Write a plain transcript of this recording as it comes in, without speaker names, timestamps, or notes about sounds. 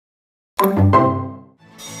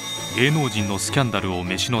芸能人のスキャンダルを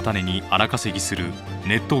飯の種に荒稼ぎする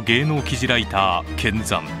ネット芸能記事ライター健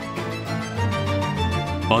山。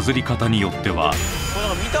バズり方によっては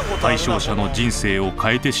対象者の人生を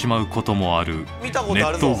変えてしまうこともあるネ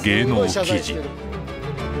ット芸能記事。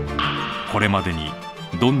これまでに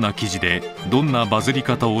どんな記事でどんなバズり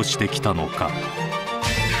方をしてきたのか、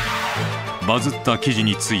バズった記事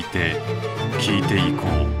について聞いていこ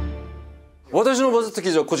う。私のバズった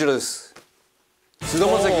記事はこちらです。菅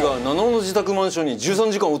田将暉が七尾の自宅マンションに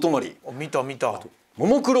13時間お泊まり。見た。も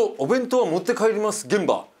もクロお弁当は持って帰ります現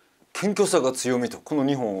場、謙虚さが強みと、この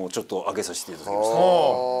2本をちょっと上げさせていただきました。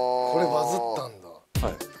これバズったんだ。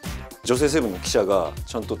はい。女性セブンの記者が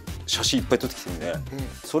ちゃんと写真いっぱい撮ってきてるんで、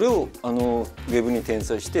それをウェブに転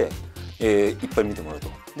載して、いっぱい見てもらうと。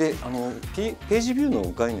でページビュー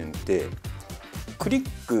の概念ってクリッ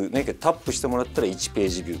ク何かタップしてもらったら1ペー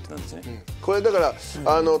ジビューってなんですね。これだから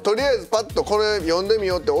とりあえずパッとこれ読んでみ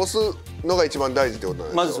ようって押すのが一番大事ってことなん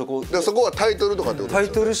ですよ。まずそこで、そこはタイトルとかってことですよね。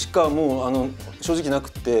タイトルしかもう正直な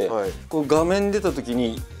くて、こう画面出た時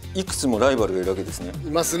にいくつもライバルがいるわけですね。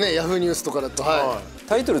いますね、ヤフーニュースとかだと。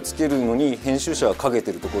タイトルつけるのに編集者は陰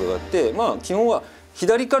てるところがあって、まあ基本は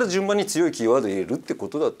左から順番に強いキーワードを入れるってこ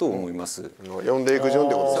とだと思います。読んでいく順っ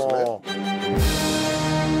てことですね。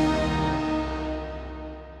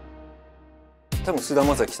多分菅田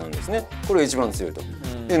将暉さんですね、これが一番強いと。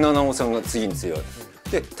で七尾さんが次に強い。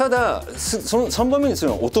でただその3番目に強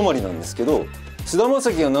いのはお泊まりなんですけど、菅田将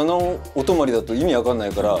暉が七尾お泊まりだと意味わかんな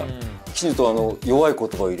いから、きちんと弱い言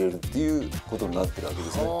葉を入れるっていうことになってるわけで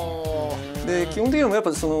すね。で基本的にはやっ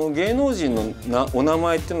ぱその芸能人のお名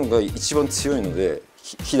前っていうのが一番強いので、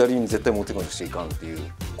左に絶対持ってこなくちゃいかんっていう。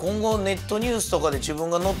今後ネットニュースとかで自分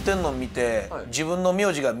が載ってんのを見て、自分の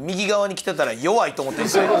名字が右側に来てたら弱いと思ってるんで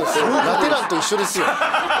すよ。ラテ欄と一緒ですよ。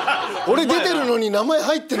俺出てるのに名前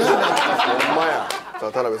入ってないな。ほんまや。さ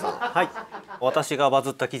あ田辺さん。はい。私がバズ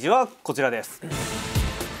った記事はこちらです。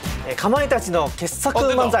かまいたちの傑作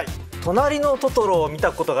漫才「となりのトトロ」を見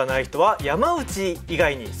たことがない人は山内以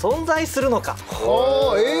外に存在するのか。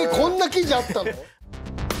はあ、こんな記事あったの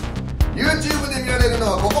？YouTube で見られる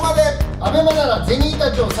のはここまで。ABEMA なら「ぜにい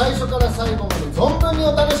たち」を最初から最後まで存分に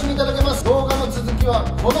お楽しみいただけます。動画の続きは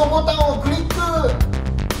このボタンをクリック。